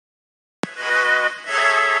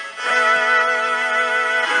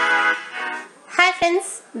friends,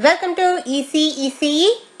 welcome to ECE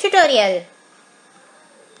tutorial.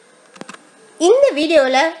 இந்த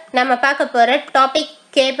வீடியோல நம்ம பார்க்க போற topic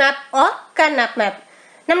K-map or Karnaugh map.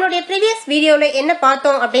 நம்மளுடைய previous வீடியோல என்ன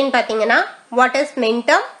பார்த்தோம் அப்படினு பாத்தீங்கன்னா what is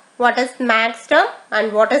Minterm, what is maxterm and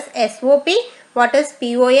what is SOP, what is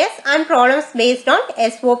POS and problems based on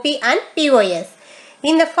SOP and POS.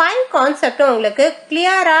 இந்த 5 கான்செப்ட் உங்களுக்கு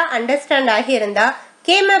கிளியரா அண்டர்ஸ்டாண்ட் ஆகி இருந்தா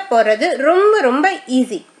K-map போறது ரொம்ப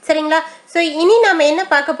ஈஸி. சரிங்களா? சோ இனி நாம என்ன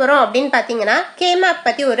பார்க்க போறோம் அப்படினு பாத்தீங்கன்னா K-map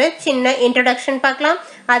பத்தி ஒரு சின்ன இன்ட்ரோடக்ஷன் பார்க்கலாம்.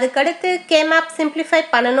 அதுக்கு அடுத்து K-map சிம்பிளிஃபை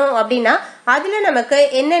பண்ணனும் அப்படினா அதுல நமக்கு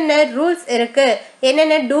என்னென்ன ரூல்ஸ் இருக்கு,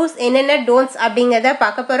 என்னென்ன do's என்னென்ன don'ts அப்படிங்கறத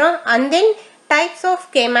பார்க்க போறோம். and then types of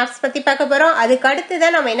K-maps பத்தி பார்க்க போறோம். அதுக்கு அடுத்து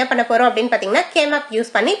தான் நாம என்ன பண்ண போறோம் அப்படினு பாத்தீங்கன்னா K-map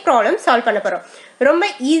யூஸ் பண்ணி ப்ராப்ளம் சால்வ் பண்ண போறோம். ரொம்ப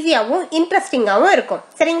ஈஸியாவும் இன்ட்ரஸ்டிங்காவும் இருக்கும்.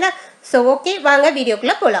 சரிங்களா? சோ ஓகே, வாங்க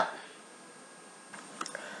வீடியோக்குள்ள போலாம்.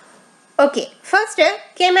 ஓகே, ஃபர்ஸ்ட்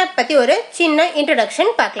K-map பத்தி ஒரு சின்ன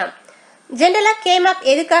இன்ட்ரோடக்ஷன் பார்க்கலாம். ஜெனரலா K-map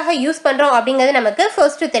எதுக்காக யூஸ் பண்றோம் அப்படிங்கிறது நமக்கு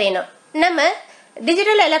ஃபர்ஸ்ட் தெரியணும். நம்ம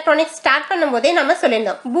டிஜிட்டல் எலக்ட்ரானிக்ஸ் ஸ்டார்ட் பண்ணும்போதே நம்ம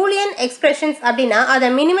சொல்லிருந்தோம் பூலியன் எக்ஸ்பிரஷன்ஸ் அப்படினா அதை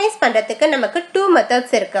மினிமைஸ் பண்றதுக்கு நமக்கு 2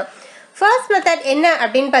 மெத்தட்ஸ் இருக்கு. ஃபர்ஸ்ட் மெத்தட் என்ன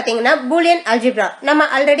அப்படினு பாத்தீங்கன்னா பூலியன் அல்ஜிப்ரா. நம்ம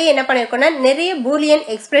ஆல்ரெடி என்ன பண்ணிருக்கோம்னா நிறைய பூலியன்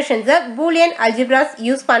எக்ஸ்பிரஷன்ஸை பூலியன் அல்ஜிப்ராஸ்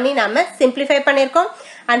யூஸ் பண்ணி நாம சிம்பிளிஃபை பண்ணிருக்கோம்.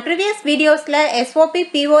 and previous videosல SOP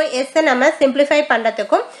POS நம்ம சிம்பிளிஃபை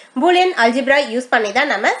பண்றதுக்கும் பூலியன் அல்ஜிப்ரா யூஸ் பண்ணி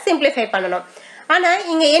தான் நம்ம சிம்பிளிஃபை பண்ணனும். ஆனா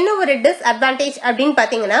இங்க என்ன ஒரு டிஸ்அட்வான்டேஜ் அப்படினு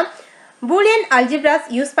பாத்தீங்கன்னா பூலியன் அல்ஜிப்ராஸ்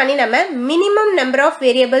யூஸ் பண்ணி நம்ம மினிமம் நம்பர் ஆஃப்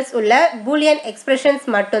வேரியபிள்ஸ் உள்ள பூலியன் எக்ஸ்பிரஷன்ஸ்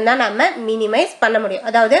மட்டும் தான் நம்ம மினிமைஸ் பண்ண முடியும்.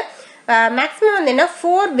 அதாவது மேக்ஸிமம் வந்து என்ன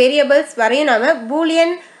 4 வேரியபிள்ஸ் வரையும் நம்ம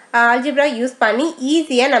பூலியன் அல்ஜிப்ரா யூஸ் பண்ணி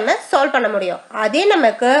ஈஸியா நம்ம சால்வ் பண்ண முடியும். அதே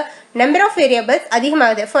நமக்கு நம்பர் ஆஃப் வேரியபிள்ஸ்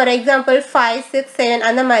அதிகமாகுது. ஃபார் எக்ஸாம்பிள் 5, 6, 7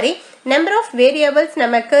 அந்த மாதிரி நம்பர் ஆஃப் வேரியபிள்ஸ்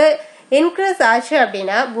நமக்கு இன்க்ரீஸ் ஆச்சு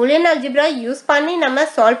அப்படின்னா பூலியன் அல்ஜிப்ரா யூஸ் பண்ணி நம்ம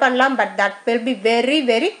சால்வ் பண்ணலாம். But that will be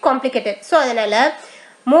very complicated. So அதனால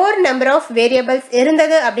மோர் நம்பர் ஆஃப் வேரியபிள்ஸ்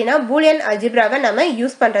இருந்தது அப்படின்னா பூலியன் அல்ஜிப்ராவை நம்ம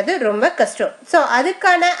யூஸ் பண்றது ரொம்ப கஷ்டம். ஸோ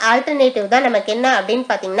அதுக்கான ஆல்டர்னேட்டிவ் தான் நமக்கு என்ன அப்படின்னு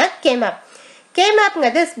பாத்தீங்கன்னா K-map.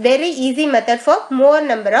 K-mapங்கிறது is very easy method for more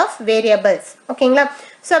number of variables. ஓகேங்களா?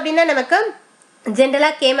 ஸோ அப்படின்னா நமக்கு ஜெனரலா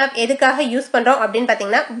K-map எதுக்காக யூஸ் பண்றோம் அப்படின்னு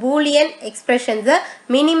பாத்தீங்கன்னா பூலியன் எக்ஸ்பிரஷன்ஸை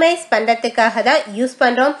மினிமைஸ் பண்றதுக்காக தான் யூஸ்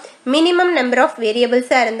பண்றோம். மினிமம் நம்பர் ஆஃப்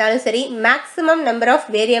வேரியபிள்ஸா இருந்தாலும் சரி, மேக்ஸிமம் நம்பர் ஆஃப்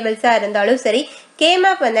வேரியபிள்ஸா இருந்தாலும் சரி,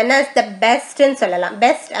 K-map வந்து என்ன தி பெஸ்ட்னு சொல்லலாம்.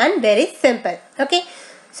 Best and very simple. Okay,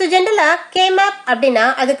 so ஜெனரலா K-map அப்படின்னா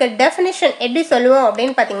அதுக்கு டெஃபினிஷன் எப்படி சொல்லுவோம்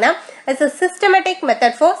அப்படின்னு பாத்தீங்கன்னா it's a systematic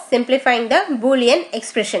method for simplifying the Boolean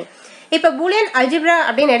expression. இப்போ பூலியன் அல்ஜிப்ரா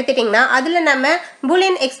அப்படின்னு எடுத்துட்டீங்கன்னா அதுல நம்ம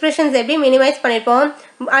பூலியன் எக்ஸ்பிரஷன்ஸ் எப்படி மினிமைஸ் பண்ணிருப்போம்.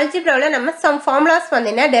 அல்ஜிப்ராவில நம்ம சம் ஃபார்முலாஸ்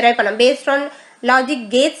வந்து என்ன டெரைவ் பண்ணோம். Based on logic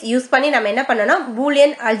Gates use பண்ணி நம்ம என்ன பண்ணணும்,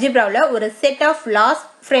 பூலியன் அல்ஜிப்ராவில ஒரு செட் ஆஃப் லாஸ்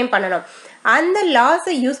ஃப்ரேம் பண்ணணும். அந்த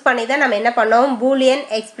லாஸை யூஸ் பண்ணி தான் நம்ம என்ன பண்ணோம், பூலியன்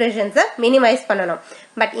எக்ஸ்பிரஷன்ஸை மினிமைஸ் பண்ணணும்.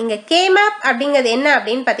 பட் இங்க K-map அப்படிங்கிறது என்ன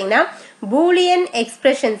அப்படின்னு பாத்தீங்கன்னா பூலியன்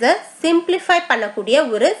எக்ஸ்பிரஷன்ஸை சிம்பிளிஃபை பண்ணக்கூடிய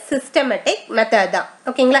ஒரு சிஸ்டமேட்டிக் மெத்தட் தான்.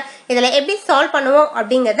 ஓகேங்களா? இதுல எப்படி சால்வ் பண்ணுவோம்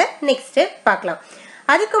அப்படிங்கறத நெக்ஸ்ட் பார்க்கலாம்.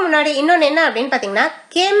 அதுக்கு முன்னாடி இன்னொன்னு என்ன அப்படின்னு பாத்தீங்கன்னா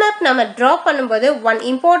K-map நம்ம டிரா பண்ணும்போது ஒன்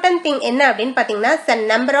இம்பார்ட்டன்ட் திங் என்ன அப்படின்னு பாத்தீங்கன்னா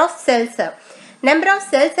number of cells. Number of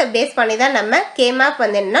செல்ஸை base பண்ணி தான் நம்ம K-map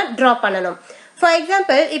வந்து என்ன டிரா பண்ணணும். ஃபார்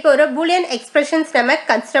எக்ஸாம்பிள் இப்போ ஒரு பூலியன் எக்ஸ்பிரஷன்ஸ் நம்ம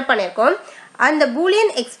கன்சிடர் பண்ணிருக்கோம். அந்த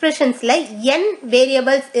பூலியன் எக்ஸ்பிரஷன்ஸ்ல n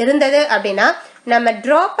வேரியபிள்ஸ் இருந்தது அப்படின்னா நம்ம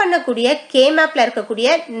டிரா பண்ணக்கூடிய K-mapல இருக்கக்கூடிய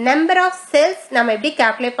நம்பர் ஆஃப் செல்ஸ் நம்ம எப்படி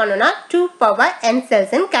கால்குலேட் பண்ணணும்னா 2 பவர் n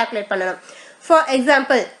செல்ஸ் கால்குலேட் பண்ணணும். ஃபார்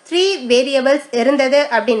எக்ஸாம்பிள் 3 வேரியபிள்ஸ் இருந்தது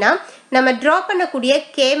அப்படின்னா நம்ம டிரா பண்ணக்கூடிய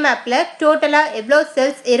K-mapல டோட்டலா எவ்வளவு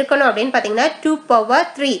செல்ஸ் இருக்கணும் அப்படின்னு பாத்தீங்கன்னா 2 பவர்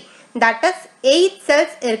 3 தட் இஸ் 8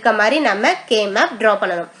 செல்ஸ் இருக்க மாதிரி நம்ம K-map டிரா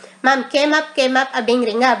பண்ணணும். மேம் K-map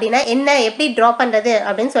அப்படிங்கிறீங்க அப்படின்னா என்ன, எப்படி டிரா பண்றது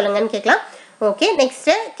அப்படின்னு சொல்லுங்கன்னு கேட்கலாம். ஓகே,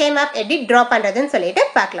 நெக்ஸ்ட் K-map எப்படி டிரா பண்றதுன்னு சொல்லிட்டு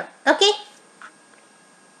பார்க்கலாம்.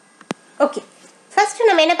 ஓகே, ஃபர்ஸ்ட்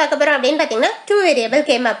நம்ம என்ன பார்க்க போறோம் அப்படின்னு பாத்தீங்கன்னா 2 வேரியபிள்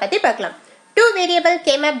K-map பத்தி பார்க்கலாம். 2 வேரியபிள்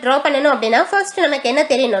K-map டிரா பண்ணணும் அப்படின்னா ஃபர்ஸ்ட் நமக்கு என்ன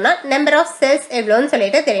தெரியணும்னா நம்பர் ஆஃப் செல்ஸ் எவ்வளோன்னு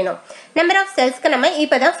சொல்லிட்டு தெரியணும். நம்பர் ஆஃப் செல்ஸ்க்கு நம்ம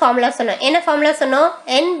இப்பதான் ஃபார்முலா சொன்னோம். என்ன ஃபார்முலா சொன்னோம்,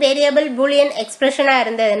 n வேரியபிள் பூலியன் எக்ஸ்பிரஷனா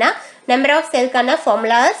இருந்ததுன்னா number of செல்கான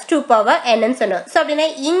formula 2 power n சொன்னோம். ஸோ அப்படின்னா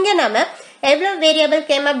இங்க நம்ம எவ்வளவு வேரியபிள்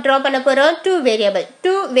K-map டிரா பண்ண போறோம், 2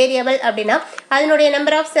 வேரியபிள் அப்படின்னா அதனுடைய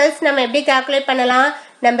நம்பர் ஆஃப் செல்ஸ் நம்ம எப்படி கால்குலேட் பண்ணலாம்.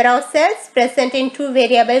 number of cells present in 2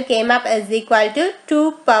 variable K-map is equal to 2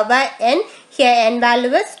 power n. Here n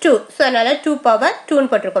value is 2. So அதனால 2 power 2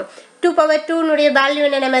 போட்டிருக்கோம். 2 power 2 உடைய வேல்யூ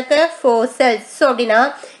என்ன நமக்கு 4 cells. So அப்படின்னா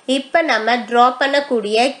இப்ப நம்ம டிரா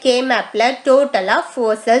பண்ணக்கூடிய K-mapல டோட்டலா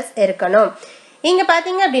 4 cells இருக்கணும். இங்க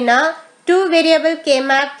பாத்தீங்க அப்படின்னா 2 variable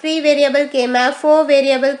K-map, 3 variable K-map, 4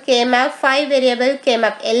 variable K-map, 5 variable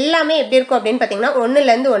K-map எல்லாமே எப்படி இருக்கும் அப்படின்னு பார்த்தீங்கன்னா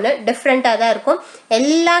ஒன்றுலேருந்து ஒன்று டிஃப்ரெண்ட்டாக தான் இருக்கும்.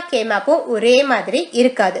 எல்லா K-mapம் ஒரே மாதிரி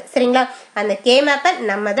இருக்காது. சரிங்களா? அந்த K-mapை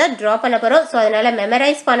நம்ம தான் ட்ரா பண்ண போகிறோம். ஸோ அதனால்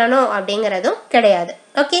மெமரைஸ் பண்ணணும் அப்படிங்கிறதும் கிடையாது.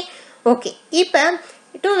 ஓகே இப்போ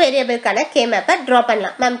 2 வேரியபிள்கான K-mapை ட்ரா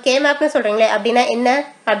பண்ணலாம். மேம் K-mapனு சொல்கிறீங்களே அப்படின்னா என்ன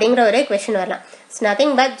அப்படிங்கிற ஒரு கொஷின் வரலாம். It's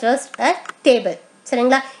nothing but just a table.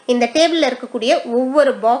 சரிங்களா? இந்த டேபிளில் இருக்கக்கூடிய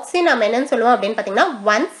ஒவ்வொரு பாக்ஸையும் நம்ம என்னன்னு சொல்லுவோம் அப்படின்னு பார்த்தீங்கன்னா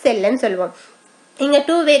ஒன் செல்லுன்னு சொல்லுவோம். இங்கே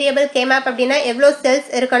 2 வேரியபிள் K-map அப்படின்னா எவ்வளோ செல்ஸ்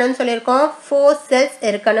இருக்கணும்னு சொல்லியிருக்கோம்? 4 செல்ஸ்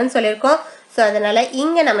இருக்கணும்னு சொல்லியிருக்கோம். ஸோ அதனால்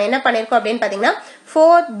இங்கே நம்ம என்ன பண்ணியிருக்கோம் அப்படின்னு பார்த்தீங்கன்னா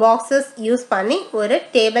 4 பாக்ஸஸ் யூஸ் பண்ணி ஒரு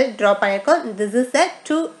டேபிள் ட்ரா பண்ணியிருக்கோம். This is a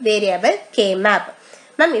 2 variable K-map.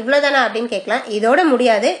 Ma'am இவ்வளோதானா அப்படின்னு கேட்கலாம். இதோட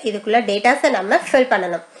முடியாது. இதுக்குள்ள டேட்டாஸை நம்ம ஃபில்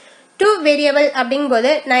பண்ணணும். 2 வேரியபிள்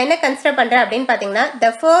அப்படிங்கும்போது நான் என்ன கன்சிடர் பண்ணுறேன் அப்படின்னு பார்த்தீங்கன்னா the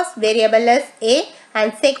first variable is A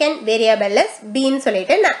and second variable is Bன்னு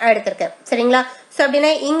சொல்லிட்டு நான் எடுத்திருக்கேன். சரிங்களா? ஸோ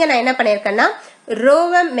அப்படின்னா இங்கே நான் என்ன பண்ணியிருக்கேன்னா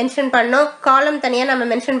ரோவை மென்ஷன் பண்ணோம், காலம் தனியாக நம்ம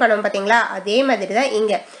மென்ஷன் பண்ணுவோம் பார்த்தீங்களா? அதே மாதிரி தான்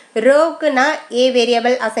இங்கே ரோவுக்கு நான் A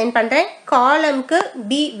வேரியபிள் அசைன் பண்ணுறேன், காலம்க்கு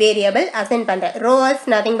B வேரியபிள் அசைன் பண்ணுறேன். Row is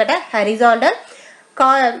nothing but a horizontal,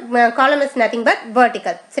 காலம் இஸ் நத்திங் பட்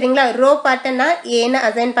வெர்டிக்கல். சரிங்களா? ரோ பார்ட்டை நான் ஏன்னு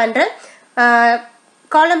அசைன் பண்ணுறேன்,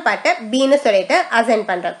 காலம் பார்ட்டை பின்னு சொல்லிட்டு அசைன்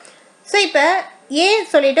பண்ணுறேன். ஸோ இப்போ ஏ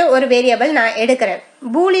சொல்லிட்டு ஒரு வேரியபிள் நான் எடுக்கிறேன்.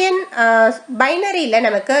 பூலியன் பைனரியில்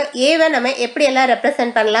நமக்கு ஏவை நம்ம எப்படியெல்லாம்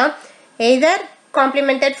ரெப்ரசன்ட் பண்ணலாம்? எய்தர்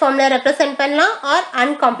காம்ப்ளிமெண்டட் ஃபார்மில் ரெப்ரசன்ட் பண்ணலாம் ஆர்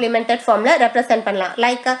அன்காம்ப்ளிமெண்டட் ஃபார்மில் ரெப்ரசன்ட் பண்ணலாம்.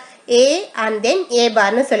 லைக் ஏ அண்ட் தென் ஏ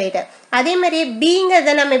பார்னு சொல்லிட்டு. அதே மாதிரி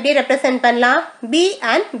பிங்கிறத நம்ம எப்படி ரெப்ரசன்ட் பண்ணலாம்? B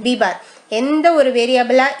and B bar. எந்த ஒரு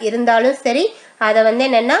வேரியபிளாக இருந்தாலும் சரி அதை வந்து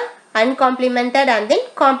என்னென்னா uncomplemented and then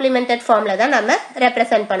complemented formula தான் நம்ம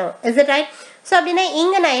represent பண்ணுவோம். Is it right? So அப்படின்னா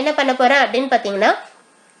இங்க நான் என்ன பண்ண போறேன் அப்படின்னு பார்த்தீங்கன்னா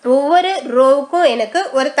ஒவ்வொரு ரோவுக்கும் எனக்கு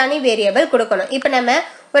ஒரு தனி வேரியபிள் கொடுக்கணும். இப்போ நம்ம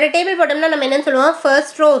ஒரு டேபிள் போட்டோம்னா நம்ம என்ன சொல்லுவோம்?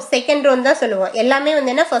 ஃபர்ஸ்ட் ரோ செகண்ட் ரோன்னு தான் சொல்லுவோம். எல்லாமே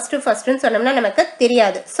வந்து என்ன ஃபர்ஸ்ட்னு சொன்னோம்னா நமக்கு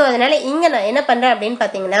தெரியாது. ஸோ அதனால இங்க நான் என்ன பண்றேன் அப்படின்னு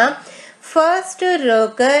பார்த்தீங்கன்னா ஃபர்ஸ்ட்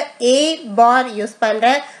ரோக்கு ஏ பார் யூஸ்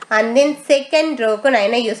பண்றேன் அண்ட் தென் செகண்ட் ரோக்கு நான்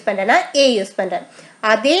என்ன யூஸ் பண்றேன்னா ஏ யூஸ் பண்றேன்.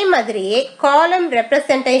 அதே மாதிரியே காலம்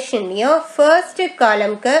ரெப்ரசன்டேஷன்லயும் first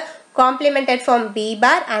காலம்க்கு complemented form B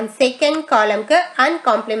bar and second காலம்க்கு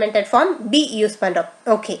uncomplemented form B use பண்றோம்.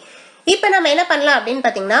 ஓகே, இப்போ நம்ம என்ன பண்ணலாம் அப்படின்னு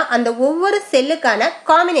பார்த்தீங்கன்னா அந்த ஒவ்வொரு செல்லுக்கான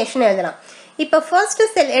காம்பினேஷன் எழுதலாம். இப்போ ஃபர்ஸ்ட்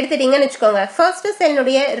செல் எடுத்துட்டீங்கன்னு வச்சுக்கோங்க. ஃபர்ஸ்ட்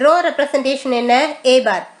செல்லுடைய ரோ ரெப்ரசன்டேஷன் என்ன? ஏ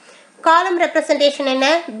பார். காலம் ரெப்ரசன்டேஷன் என்ன?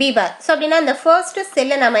 B bar. ஸோ அப்படின்னா இந்த ஃபர்ஸ்ட்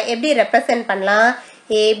செல்லை நம்ம எப்படி ரெப்ரசன்ட் பண்ணலாம்?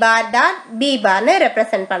 ஏ பார் டாட் பி பார்னு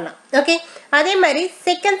ரெப்ரசன்ட் பண்ணலாம். ஓகே, அதே மாதிரி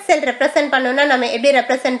செகண்ட் செல் ரெப்ரசன்ட் பண்ணோம்னா நம்ம எப்படி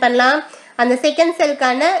ரெப்ரசன்ட் பண்ணலாம்? அந்த செகண்ட்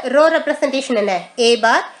செல்லுக்கான ரோ ரெப்ரசன்டேஷன் என்ன? ஏ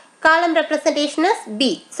பார். காலம் ரெப்ரசன்டேஷன் இஸ்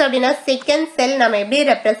பி. ஸோ அப்படின்னா செகண்ட் செல் நம்ம எப்படி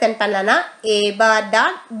ரெப்ரசன்ட் பண்ணலாம்னா ஏ பார்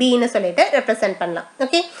டாட் பின்னு சொல்லிட்டு ரெப்ரசன்ட் பண்ணலாம்.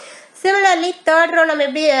 ஓகே, சிமிலர்லி தேர்ட் ரோ நம்ம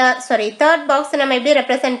எப்படி தேர்ட் பாக்ஸ் நம்ம எப்படி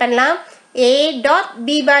ரெப்ரசன்ட் பண்ணலாம்? A dot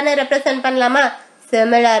B barனு ரெப்ரசன்ட் பண்ணலாமா?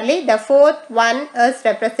 Similarly, the fourth one is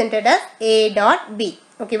represented as A dot B.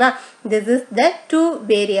 ஓகேவா? This is the 2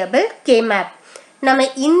 variable K-map. நம்ம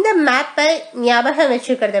இந்த மேப்பை ஞாபகம்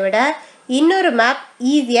வச்சுக்கிறத விட இன்னொரு மேப்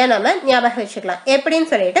ஈஸியா நம்ம ஞாபகம் வச்சுக்கலாம். எப்படின்னு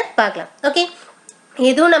சொல்லிட்டு பார்க்கலாம். ஓகே,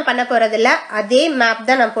 எதுவும் நான் பண்ண போறதில்ல. அதே மேப்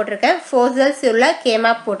தான் நான் போட்டிருக்கேன். 4 cells உள்ள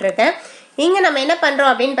K-map போட்டிருக்கேன். இங்க நம்ம என்ன பண்றோம்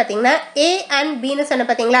அப்படின்னு பாத்தீங்கன்னா A and B னு சொன்ன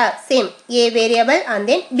பாத்தீங்களா? Same A variable and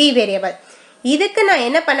then B variable. இதுக்கு நான்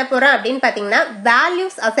என்ன பண்ண போறேன் அப்படின்னு பாத்தீங்கன்னா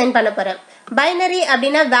வேல்யூஸ் அசைன் பண்ண போறேன். பைனரி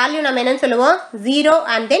அப்படின்னா வேல்யூ நம்ம என்னன்னு சொல்லுவோம்? 0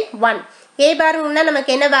 and then 1. A பாருங்கன்னா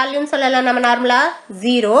நமக்கு என்ன வேல்யூன்னு சொல்லலாம்? நம்ம நார்மலா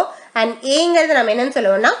 0 and Aங்கிறது நம்ம என்னன்னு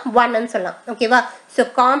சொல்லுவோம்னா 1ன்னு சொல்லலாம். ஓகேவா? ஸோ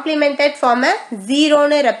காம்ப்ளிமெண்டட் ஃபார்மை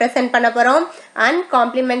 0ன்னு ரெப்ரசென்ட் பண்ண போறோம்.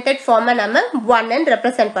 அன்காம்ப்ளிமெண்டட் ஃபார்மை நம்ம 1ன்னு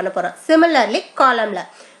ரெப்ரசென்ட் பண்ண போறோம். சிமிலர்லி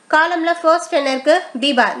காலம்ல ஃபர்ஸ்ட் என்ன இருக்கு? B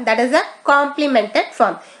bar. That is a complemented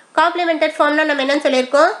form. Complemented formனா நம்ம என்னன்னு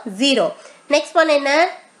சொல்லியிருக்கோம்? 0. நெக்ஸ்ட் ஒன் என்ன?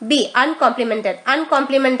 B. Uncomplemented.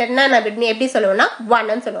 Uncomplementedனா நம்ம எப்படி சொல்லுவோம்னா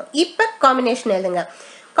 1ன்னு சொல்லுவோம். இப்போ காம்பினேஷன் எழுதுங்க.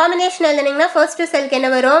 காம்பினேஷன் எழுதுனீங்கன்னா ஃபர்ஸ்ட் செல்க்கு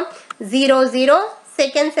என்ன வரும்? 0 0.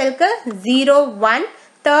 செகண்ட் செல்க்கு 0 1.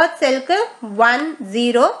 தேர்ட் செல்க்கு 1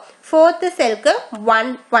 0. ஃபோர்த் செல்க்கு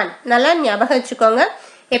 1 1. நல்லா ஞாபகம் வச்சுக்கோங்க.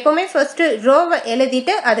 எப்பவுமே ஃபர்ஸ்ட் ரோவை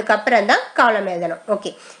எழுதிட்டு அதுக்கப்புறம் தான் காலம் எழுதணும். ஓகே,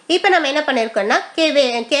 இப்போ நம்ம என்ன பண்ணிருக்கோம்னா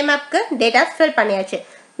K-mapக்கு டேட்டா ஃபில் பண்ணியாச்சு.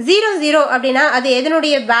 0 0 அப்படின்னா அது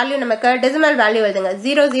எதனுடைய வேல்யூ? நமக்கு டெசிமல் வேல்யூ எழுதுங்க.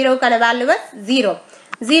 0 0க்கான வேல்யூ 0.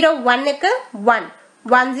 0 1க்கு 1.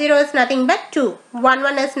 1 0 is nothing but 2. 1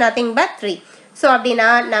 1 is nothing but 3. So அப்படின்னா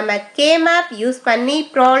நம்ம K-map யூஸ் பண்ணி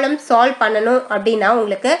ப்ராப்ளம் சால்வ் பண்ணணும் அப்படின்னா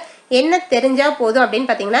உங்களுக்கு என்ன தெரிஞ்சா போதும் அப்படின்னு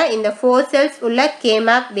பார்த்தீங்கன்னா இந்த 4 cells உள்ள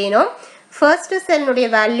K-map வேணும். First செல்லுடைய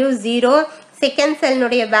value 0, second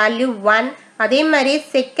செல்லுடைய value 1. அதே மாதிரி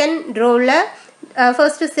second ரோவில்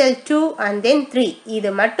first cell 2 and then 3 இது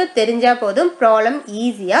மட்டும் தெரிஞ்சா போதும் ப்ராப்ளம்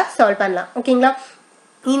ஈஸியா சால்வ் பண்ணலாம் ஓகேங்களா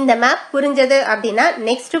இந்த மேப் புரிஞ்சது அப்படின்னா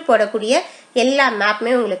நெக்ஸ்ட் போடக்கூடிய எல்லா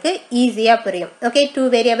மேப்புமே உங்களுக்கு ஈஸியா புரியும் ஓகே 2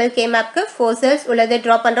 வேரியபிள் k மேப்க்கு 4 செல்ஸ் உள்ளது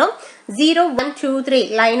டிரா பண்றோம் 0 1 2 3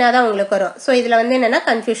 லைனா தான் உங்களுக்கு வரும் சோ இதுல வந்து என்னன்னா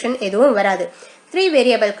கன்ஃபியூஷன் எதுவும் வராது 3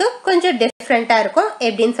 வேரியபிளுக்கு கொஞ்சம் டிஃபரெண்டா இருக்கும்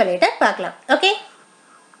எப்படின்னு சொல்லிட்டு பார்க்கலாம் okay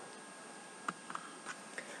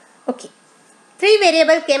okay 3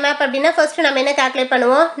 variable k map அப்படினா ஃபர்ஸ்ட் நாம என்ன கால்குலேட்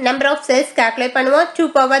பண்ணுவோம் நம்பர் ஆஃப் செல்ஸ் கால்குலேட் பண்ணுவோம் 2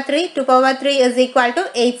 power 3 is equal to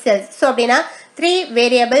 8 cells so அப்படினா 3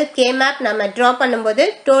 வேரியபிள் k மேப் நம்ம டிரா பண்ணும்போது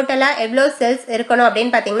டோட்டலா எவ்வளவு செல்ஸ் இருக்கணும்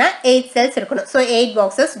அப்படினு பாத்தீங்கன்னா 8 செல்ஸ் இருக்கணும் சோ 8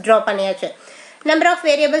 பாக்ஸஸ் டிரா பண்ணியாச்சு நம்பர் ஆஃப்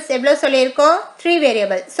வேரியபிள்ஸ் எவ்வளவு சொல்லியிருக்கோம் 3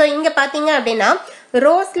 வேரியபிள் சோ இங்க பாத்தீங்க அப்படினா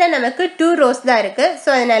ரோஸ்ல நமக்கு 2 ரோஸ் தான் இருக்கு சோ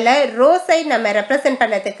அதனால ரோ சைடு நம்ம ரெப்ரசன்ட்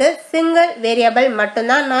பண்ணதுக்கு சிங்கிள் வேரியபிள் மட்டும்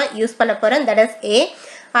தான் நான் யூஸ் பண்ண போறேன் தட் இஸ் a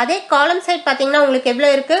அதே காலம் சைடு பாத்தீங்கன்னா உங்களுக்கு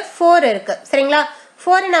எவ்வளவு இருக்கு 4 இருக்கு சரிங்களா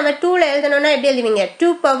 4 நம்ம 2 ல எழுதணும்னா எப்படி எழுதுவீங்க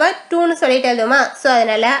 2 பவர் 2 னு சொல்லிட்டு எழுதுமா சோ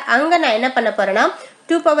அதனால அங்க நான் என்ன பண்ண போறேன்னா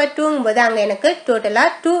 2 பவர் 2 ங்கும்போது அங்க எனக்கு டோட்டலா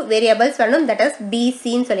 2 வேரியபிள்ஸ் வரணும் தட் இஸ் bc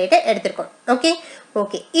ன்னு சொல்லிட்டு எடுத்துறோம் ஓகே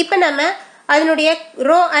ஓகே இப்போ நம்ம அதனுடைய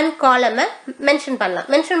ரோ அண்ட் காலமை மென்ஷன் பண்ணலாம்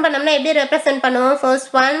மென்ஷன் பண்ணோம்னா எப்படி ரெப்ரசன்ட் பண்ணுவோம்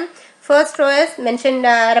first row is mentioned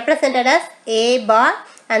represented as a bar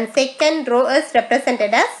and second row is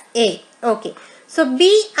represented as a okay so b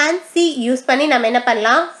and c use பண்ணி நாம என்ன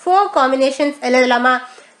பண்ணலாம் 4 combinations எழுதலாமா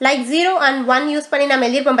like 0 and 1 யூஸ் பண்ணி நாம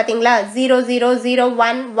எழுதிருப்போம் பாத்தீங்களா 0 0 0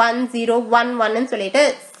 1 1 0 1 1 ன்னு சொல்லிட்டு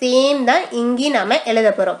சேம் தான் இங்கி நாம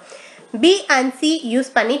எழுத போறோம் b and c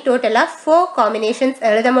யூஸ் பண்ணி டோட்டலா 4 combinations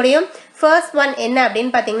எழுத முடியும் first one என்ன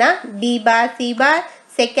அப்படினு பாத்தீங்கன்னா b bar c bar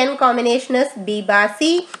second combination is b bar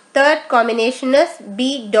c third combination is b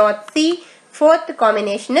dot c fourth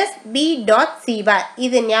combination is b dot c bar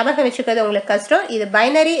இது ஞாபகம் வச்சுக்கிறது உங்களுக்கு கஷ்டம் இது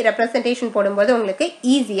பைனரி ரெப்ரசன்டேஷன் போடும்போது உங்களுக்கு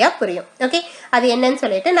ஈஸியா புரியும் ஓகே அது என்னன்னு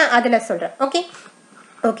சொல்லிட்டு நான் அதுல சொல்றேன் ஓகே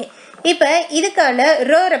ஓகே இப்போ இதுக்கான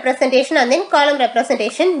row representation and then column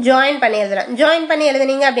representation join பண்ணி எழுதலாம் join பண்ணி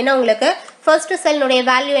எழுதுனீங்க அப்படினா உங்களுக்கு first cell உடைய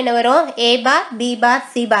வேல்யூ என்ன வரும் a bar b bar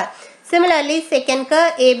c bar similarly second க்கு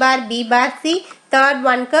a bar b bar c third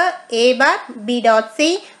one க்கு a bar b dot c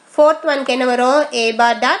fourth one க்கு என்ன வரும் a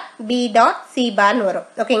bar dot b dot c bar னு வரும்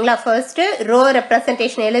ஓகேங்களா first row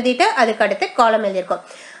representation எழுதிட்டு அதுக்கு அடுத்து column எழுதிருக்கோம்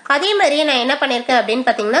அதே மாதிரியே நான் என்ன பண்ணிருக்கேன் அப்படினு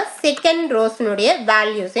பாத்தீங்கன்னா செகண்ட் ரோஸ்னுடைய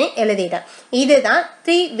வேல்யூஸையும் எழுதிட்டேன் இதுதான்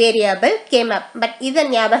 3 வேரியபிள் k மேப் பட் இத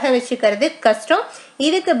ஞாபகம் வச்சுக்கிறது கஷ்டம்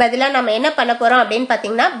இதுக்கு பதிலா நம்ம என்ன பண்ண போறோம் அப்படினு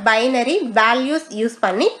பாத்தீங்கன்னா பைனரி வேல்யூஸ் யூஸ்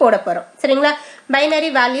பண்ணி போட போறோம் சரிங்களா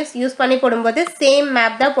பைனரி வேல்யூஸ் யூஸ் பண்ணி போடும்போது சேம்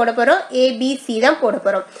மேப் தான் போட போறோம் a b c தான் போட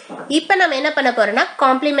போறோம் இப்போ நம்ம என்ன பண்ண போறோம்னா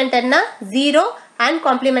காம்ப்ளிமெண்டர்னா 0 and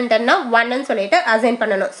complementarனா 1 ன்னு சொல்லிட்டு அசைன்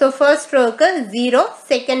பண்ணனும் so first rohu 0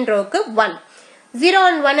 second rohu 1 0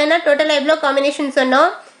 and 1 னா டோட்டலா எவ்வளவு காம்பினேஷன் சொன்னோம்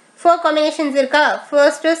 4 காம்பினேஷன்ஸ் இருக்கா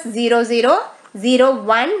ஃபர்ஸ்ட் இஸ் 0 0 0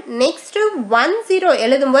 1 நெக்ஸ்ட் 1 0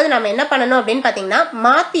 எழுதும்போது நாம என்ன பண்ணனும் அப்படினு பாத்தீங்கன்னா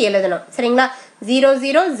மாத்தி எழுதணும் சரிங்களா 0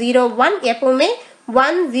 0 0 1 எப்பவுமே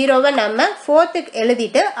 1 0 நம்ம ஃபோர்த்துக்கு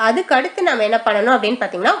எழுதிட்டு அதுக்கு அடுத்து நாம என்ன பண்ணனும் அப்படினு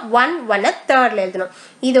பாத்தீங்கன்னா 1 1 தேர்ட்ல எழுதணும்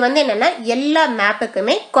இது வந்து என்னன்னா எல்லா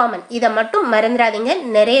மேப்புக்குமே காமன் இத மட்டும் மறந்துடாதீங்க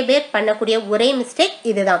நிறைய பேர் பண்ணக்கூடிய ஒரே மிஸ்டேக்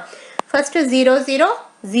இதுதான் ஃபர்ஸ்ட் 0 0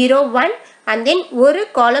 0 1 and then ஒரு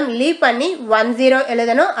காலம் லீவ் பண்ணி 1 0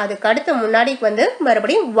 எழுதணும் அதுக்கு அடுத்து முன்னாடி வந்து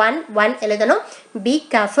மறுபடியும் 1 1 எழுதணும் be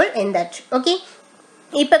careful in that okay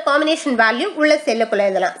இப்போ காம்பினேஷன் வேல்யூ உள்ள செல்லுக்குள்ள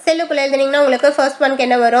எழுதலாம் செல்லுக்குள்ள எழுதினீங்கன்னா உங்களுக்கு ஃபர்ஸ்ட் ஒன்க்கு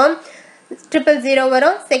என்ன வரும் 000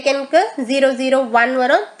 வரும் செகண்ட்க்கு 001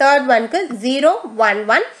 வரும் தேர்ட் ஒன்க்கு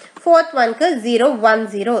 011 ஃபோர்த் ஒன்க்கு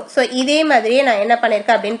 010 சோ இதே மாதிரியே நான் என்ன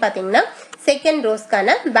பண்ணிருக்கேன் அப்படினு பாத்தீங்கன்னா செகண்ட்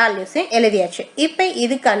ரோஸ்க்கான வேல்யூஸையும் எழுதியாச்சு இப்போ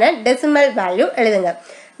இதுக்கான டெசிமல் வேல்யூ எழுதுங்க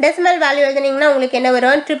டெசிமல் வேல்யூ எழுதினீங்கன்னா உங்களுக்கு என்ன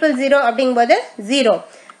வரும் 000 அப்படிங்கும்போது 0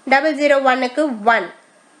 001 க்கு 1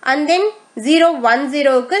 and then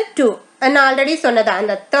 010 க்கு 2 நான் ஆல்ரெடி சொன்னதா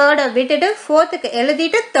அந்த தேர்ட விட்டுட்டு ஃபோர்த்துக்கு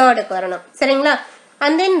எழுதிட்டு தேர்டுக்கு வரணும் சரிங்களா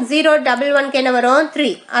and then 011 க்கு என்ன வரும் 3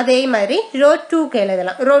 அதே மாதிரி ரோ 2 க்கு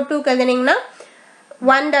எழுதலாம் ரோ 2 க்கு எழுதினீங்கன்னா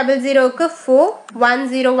 100 க்கு 4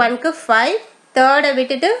 101 க்கு 5 தேர்ட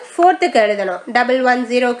விட்டுட்டு ஃபோர்த்துக்கு எழுதணும்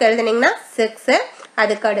 110 க்கு எழுதினீங்கன்னா 6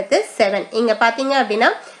 அதுக்கு அடுத்து 7 இங்க பாத்தீங்க அப்படினா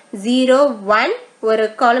 0 1 ஒரு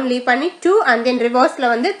காலம் லீவ் பண்ணி 2 and then ரிவர்ஸ்ல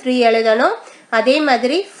வந்து 3 எழுதணும் அதே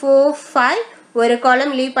மாதிரி 4 5 ஒரு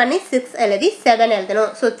காலம் லீவ் பண்ணி 6 எழுதி 7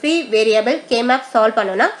 எழுதணும் so 3 variable k map solve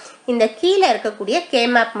பண்ணனும்னா இந்த கீழ இருக்கக்கூடிய k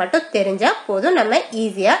மேப் மட்டும் தெரிஞ்சா போதும் நம்ம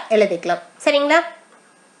ஈஸியா எழுதிக்கலாம் சரிங்களா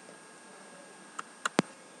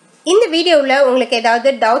இந்த வீடியோல உங்களுக்கு ஏதாவது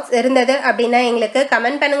டவுட்ஸ் இருந்தது அப்படினா எங்களுக்கு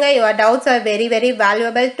கமெண்ட் பண்ணுங்க your doubts are very very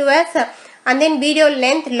valuable to us and then video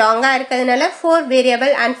length long இருக்கிறதுனால 4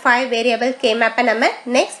 variable and 5 variable k map நம்ம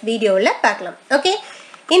next videoல பார்க்கலாம் okay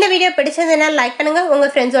இந்த வீடியோ பிடிச்சதுன்னா லைக் பண்ணுங்க, உங்க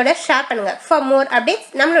ஃப்ரெண்ட்ஸோட ஷேர் பண்ணுங்க. ஃபார் மோர்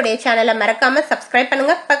அப்டேட்ஸ் நம்மளுடைய சேனலை மறக்காம சப்ஸ்கிரைப்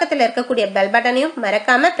பண்ணுங்க. பக்கத்துல இருக்கக்கூடிய பெல் பட்டனையும்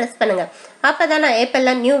மறக்காம பிரஸ் பண்ணுங்க. அப்பதான் நான்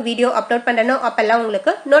எப்பெல்லாம் நியூ வீடியோ அப்லோட் பண்றேனோ அப்பெல்லாம்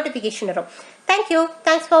உங்களுக்கு நோட்டிபிகேஷன் வரும்.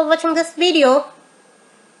 Thanks for watching this video.